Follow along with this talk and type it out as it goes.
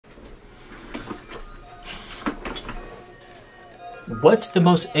What's the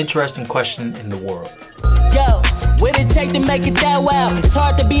most interesting question in the world? Yo, what it take to make it that wild? It's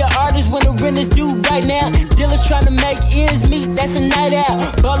hard to be an artist when the rent is due right now. Dealers trying to make ends meet, that's a night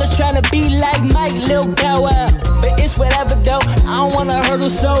out. Ballers trying to be like Mike, Lil Bow Wow. But it's whatever though, I don't wanna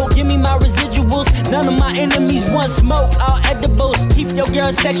hurdle, so give me my residuals. None of my enemies want smoke, all edibles. Keep your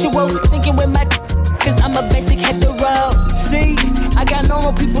girl sexual, thinking with my cause I'm a basic hetero. See, I got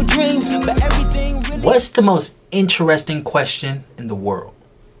normal people dreams, but everything really... What's the most interesting question in the world?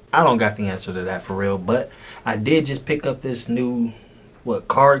 I don't got the answer to that for real, but I did just pick up this new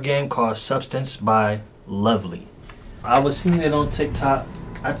card game called Substance by Lovely. I was seeing it on TikTok.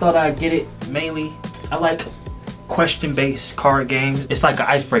 I thought I'd get it mainly. I like question-based card games. It's like an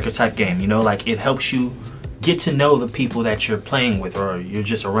icebreaker type game, you know, like it helps you get to know the people that you're playing with or you're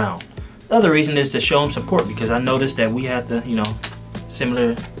just around. The other reason is to show them support because I noticed that we had the, you know,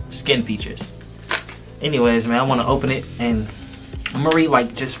 similar skin features. Anyways, man, I want to open it and I'm gonna read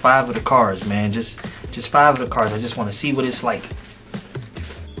like just 5 of the cards, man. Just 5 of the cards. I just want to see what it's like.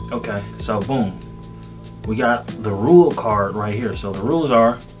 Okay, so boom. We got the rule card right here. So the rules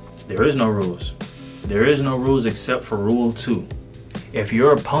are, there is no rules. There is no rules except for rule 2. If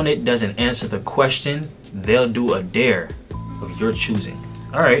your opponent doesn't answer the question, they'll do a dare of your choosing.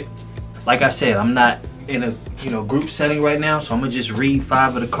 All right. Like I said, I'm not in a group setting right now, so I'm gonna just read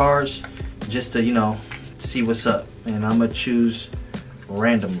 5 of the cards just to, you know, see what's up. And I'm gonna choose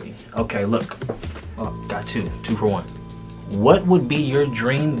randomly. Okay, look. Oh, got 2 for 1. What would be your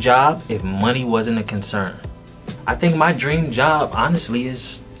dream job if money wasn't a concern? I think my dream job, honestly,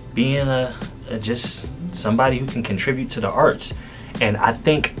 is being just somebody who can contribute to the arts. And I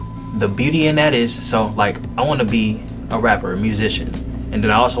think the beauty in that is, so like, I want to be a rapper, a musician, and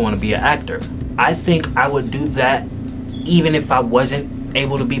then I also want to be an actor. I think I would do that even if I wasn't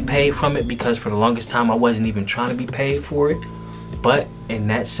able to be paid from it, because for the longest time I wasn't even trying to be paid for it. But in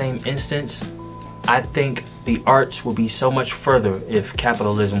that same instance, I think the arts will be so much further if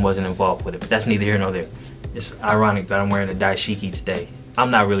capitalism wasn't involved with it. But that's neither here nor there. It's ironic that I'm wearing a dashiki today.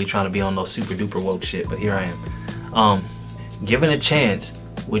 I'm not really trying to be on no super duper woke shit, but here I am. Given a chance,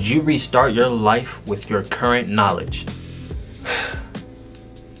 would you restart your life with your current knowledge?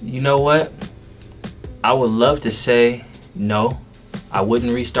 You know what? I would love to say no, I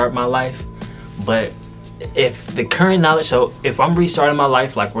wouldn't restart my life, but if the current knowledge, so if I'm restarting my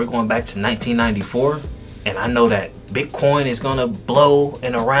life like we're going back to 1994 and I know that Bitcoin is gonna blow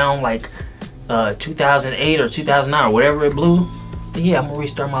in around like 2008 or 2009 or whatever it blew, then yeah, I'm gonna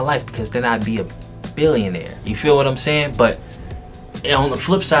restart my life because then I'd be a billionaire. You feel what I'm saying? But on the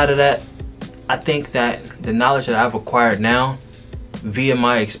flip side of that, I think that the knowledge that I've acquired now via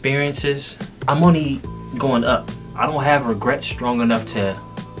my experiences, I'm only going up. I don't have regrets strong enough to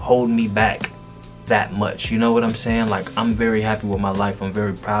hold me back that much. You know what I'm saying? Like, I'm very happy with my life. I'm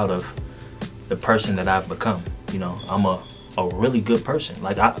very proud of the person that I've become. You know, I'm a really good person.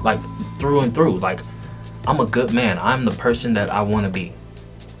 Like, like through and through. Like, I'm a good man. I'm the person that I want to be,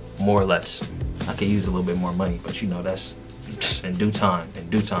 more or less. I could use a little bit more money, but you know, that's in due time. In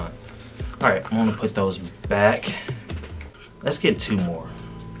due time. All right, I'm gonna put those back. Let's get 2 more.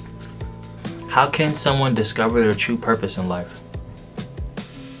 How can someone discover their true purpose in life?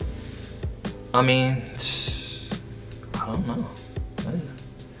 I mean, I don't know.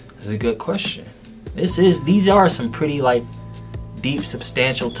 That's a good question. These are some pretty like deep,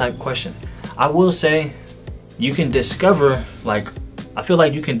 substantial type questions. I will say you can discover, like, I feel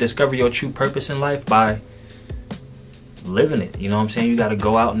like you can discover your true purpose in life by living it. You know what I'm saying? You got to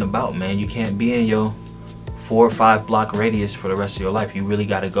go out and about, man. You can't be in your 4 or 5 block radius for the rest of your life. You really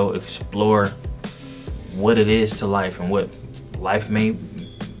got to go explore what it is to life and what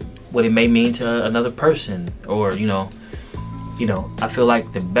it may mean to another person. Or you know, I feel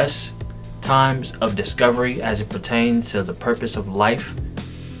like the best times of discovery as it pertains to the purpose of life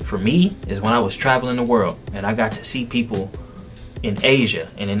for me is when I was traveling the world and I got to see people in Asia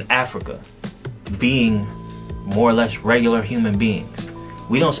and in Africa being more or less regular human beings.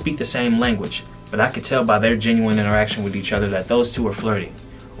 We don't speak the same language, but I could tell by their genuine interaction with each other that those two are flirting,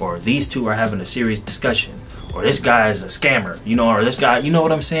 or these two are having a serious discussion, or this guy is a scammer, you know, or this guy, you know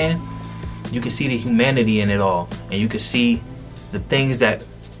what I'm saying? You can see the humanity in it all, and you can see the things that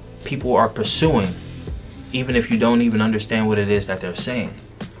people are pursuing, even if you don't even understand what it is that they're saying.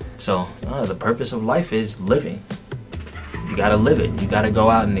 So the purpose of life is living. You gotta live it. You gotta go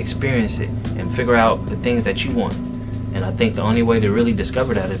out and experience it and figure out the things that you want. And I think the only way to really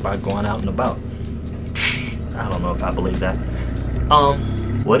discover that is by going out and about. I don't know if I believe that.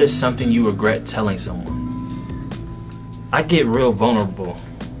 What is something you regret telling someone? I get real vulnerable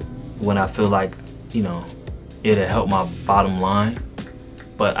when I feel like, you know, it'll help my bottom line.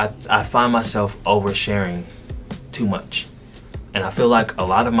 But I find myself oversharing too much. And I feel like a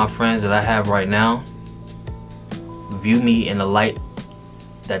lot of my friends that I have right now view me in a light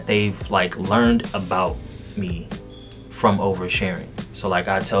that they've like learned about me from oversharing. So like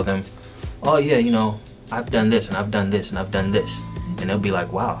I tell them, oh yeah, you know, I've done this and I've done this and I've done this. And they'll be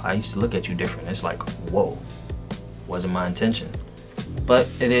like, wow, I used to look at you different. It's like, whoa, wasn't my intention. But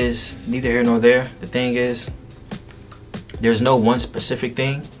it is neither here nor there. The thing is, there's no one specific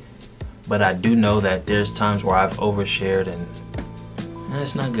thing, but I do know that there's times where I've overshared and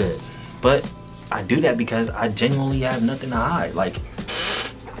it's not good. But I do that because I genuinely have nothing to hide. Like,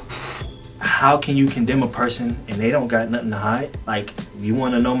 how can you condemn a person and they don't got nothing to hide? Like, you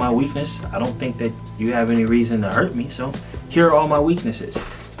want to know my weakness? I don't think that you have any reason to hurt me. So here are all my weaknesses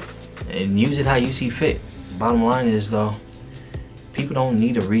and use it how you see fit. Bottom line is though, people don't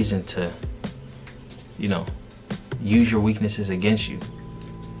need a reason to, you know, use your weaknesses against you.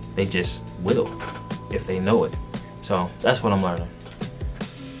 They just will if they know it. So that's what I'm learning.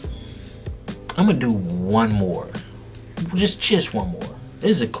 I'm gonna do one more, just one more.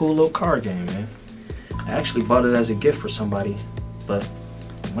 This is a cool little card game, man. I actually bought it as a gift for somebody, but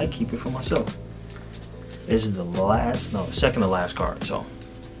I might keep it for myself. This is the second to last card. So,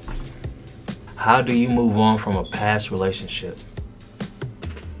 how do you move on from a past relationship?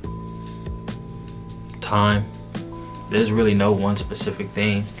 Time. There's really no one specific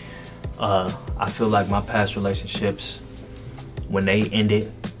thing. I feel like my past relationships, when they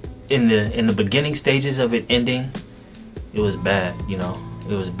ended, in the beginning stages of it ending, it was bad, you know.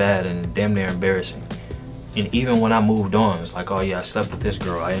 It was bad and damn near embarrassing. And even when I moved on, it's like, oh yeah, I slept with this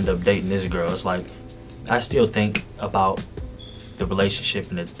girl, I ended up dating this girl. It's like, I still think about the relationship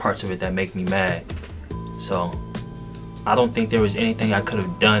and the parts of it that make me mad. So I don't think there was anything I could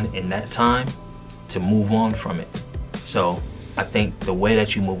have done in that time to move on from it. So I think the way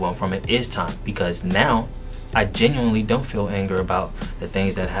that you move on from it is time, because now I genuinely don't feel anger about the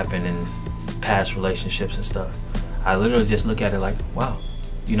things that happened in past relationships and stuff. I literally just look at it like, wow,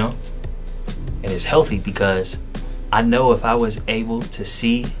 you know? And it's healthy because I know if I was able to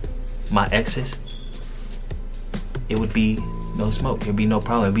see my exes, it would be no smoke, it'd be no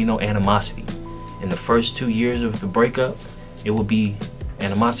problem, it'd be no animosity. In the first 2 years of the breakup, it would be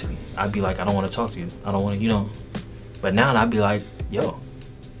animosity. I'd be like, I don't want to talk to you. I don't want to, you know. But now I'd be like, yo,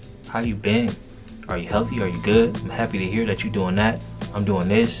 how you been? Are you healthy? Are you good? I'm happy to hear that you're doing that. I'm doing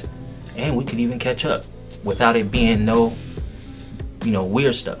this. And we could even catch up without it being no, you know,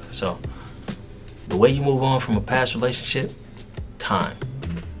 weird stuff. So the way you move on from a past relationship, time.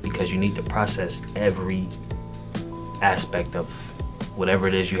 Because you need to process every aspect of whatever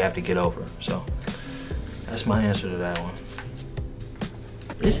it is you have to get over. So that's my answer to that one.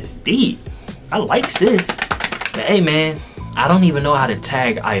 This is deep. I like this. But hey man, I don't even know how to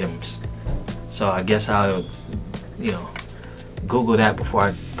tag items. So I guess I'll, you know, Google that before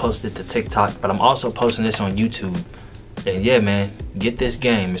I post it to TikTok. But I'm also posting this on YouTube. And yeah, man, get this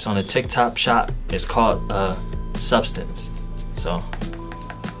game. It's on the TikTok shop. It's called Substance. So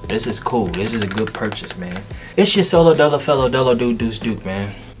this is cool. This is a good purchase, man. It's your solo Dolo fellow Dolo Dude Deuce Duke,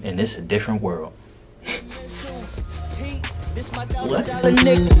 man. And it's a different world. What?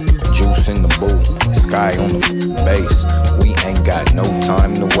 Juice in the booth, sky on the base. We ain't got no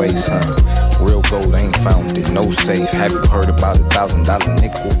time to waste, huh? Real gold ain't found in no safe. Have you heard about $1,000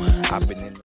 nickel? I've been in